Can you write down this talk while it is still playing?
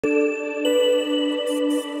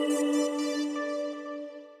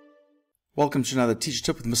Welcome to another teacher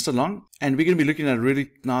tip with Mr. Long, and we're going to be looking at a really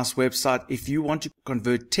nice website if you want to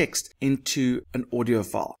convert text into an audio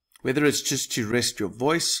file, whether it's just to rest your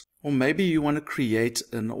voice, or maybe you want to create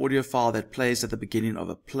an audio file that plays at the beginning of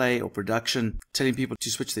a play or production, telling people to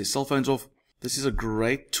switch their cell phones off. This is a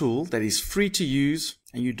great tool that is free to use,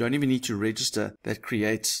 and you don't even need to register, that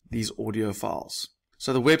creates these audio files.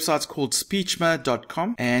 So the website's called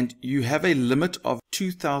SpeechMa.com, and you have a limit of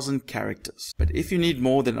 2,000 characters. But if you need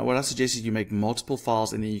more, then what I suggest is you make multiple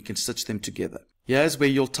files and then you can stitch them together. Here's where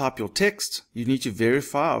you'll type your text. You need to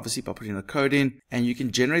verify, obviously, by putting a code in, and you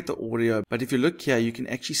can generate the audio. But if you look here, you can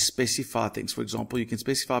actually specify things. For example, you can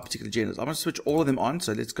specify particular genders. I'm going to switch all of them on.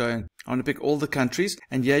 So let's go and I want to pick all the countries.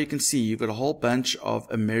 And here you can see you've got a whole bunch of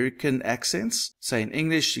American accents. Say in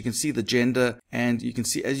English, you can see the gender, and you can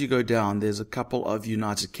see as you go down, there's a couple of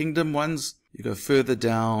United Kingdom ones. You go further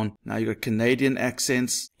down, now you've got Canadian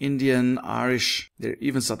accents, Indian, Irish, there are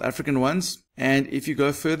even South African ones. And if you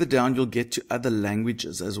go further down, you'll get to other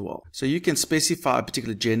languages as well. So you can specify a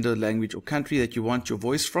particular gender, language, or country that you want your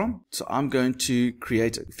voice from. So I'm going to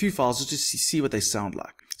create a few files just to see what they sound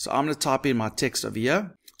like. So I'm going to type in my text over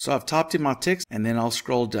here. So I've typed in my text and then I'll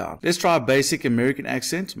scroll down. Let's try a basic American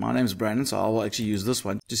accent. My name's Brandon, so I will actually use this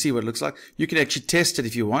one to see what it looks like. You can actually test it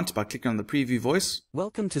if you want by clicking on the preview voice.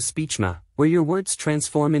 Welcome to SpeechMa, where your words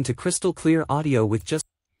transform into crystal clear audio with just...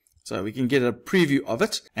 So we can get a preview of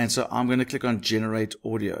it. And so I'm going to click on Generate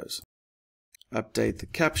Audios. Update the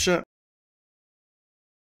capture.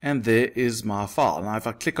 And there is my file. Now if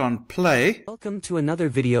I click on play. Welcome to another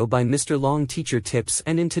video by Mr. Long Teacher Tips,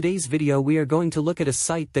 and in today's video we are going to look at a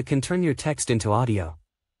site that can turn your text into audio.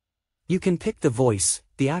 You can pick the voice,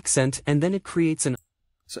 the accent, and then it creates an...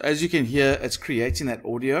 So as you can hear, it's creating that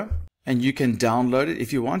audio, and you can download it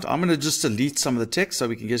if you want. I'm going to just delete some of the text so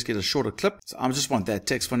we can just get a shorter clip. So I just want that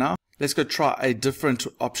text for now. Let's go try a different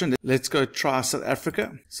option. Let's go try South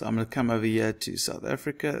Africa. So I'm going to come over here to South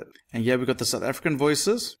Africa. And here we've got the South African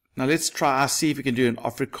voices. Now let's try, see if we can do an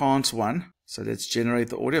Afrikaans one. So let's generate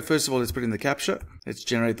the audio. First of all, let's put in the capture. Let's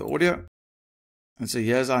generate the audio. And so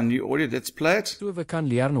here's our new audio. Let's play it. So we kan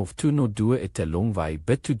leer of toe no do it a long way,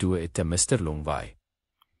 but to do it a Mr. Long way.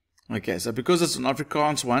 Okay, so because it's an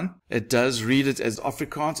Afrikaans one, it does read it as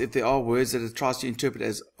Afrikaans if there are words that it tries to interpret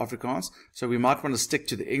as Afrikaans. So we might want to stick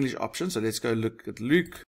to the English option. So let's go look at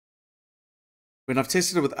Luke. When I've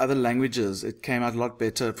tested it with other languages, it came out a lot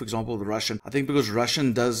better. For example, the Russian. I think because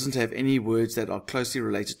Russian doesn't have any words that are closely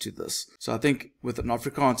related to this. So I think with an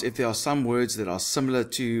Afrikaans, if there are some words that are similar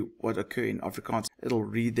to what occur in Afrikaans, it'll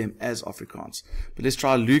read them as Afrikaans. But let's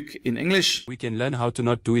try Luke in English. We can learn how to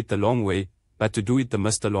not do it the long way, but to do it the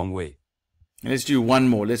Mr. Long way. And let's do one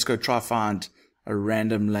more. Let's go try find a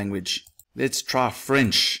random language. Let's try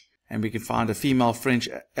French. And we can find a female French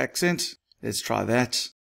accent. Let's try that.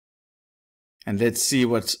 And let's see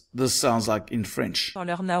what this sounds like in French. Learn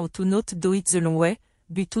how to not do it the long way,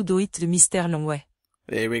 but to do it the Mr. Long way.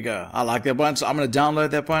 There we go. I like that one. So I'm going to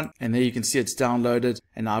download that one. And there you can see it's downloaded.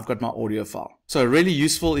 And now I've got my audio file. So really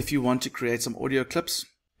useful if you want to create some audio clips.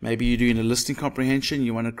 Maybe you're doing a listening comprehension.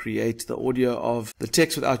 You want to create the audio of the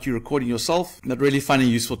text without you recording yourself. That really fun and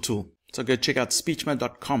useful tool. So go check out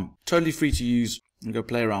SpeechMa.com. Totally free to use and go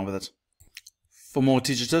play around with it. For more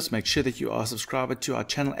teacher tips, make sure that you are subscribed to our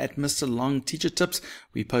channel at Mr. Long Teacher Tips.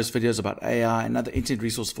 We post videos about AI and other internet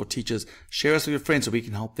resources for teachers. Share us with your friends so we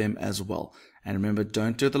can help them as well. And remember,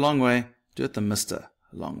 don't do it the long way. Do it the Mr.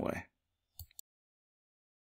 Long way.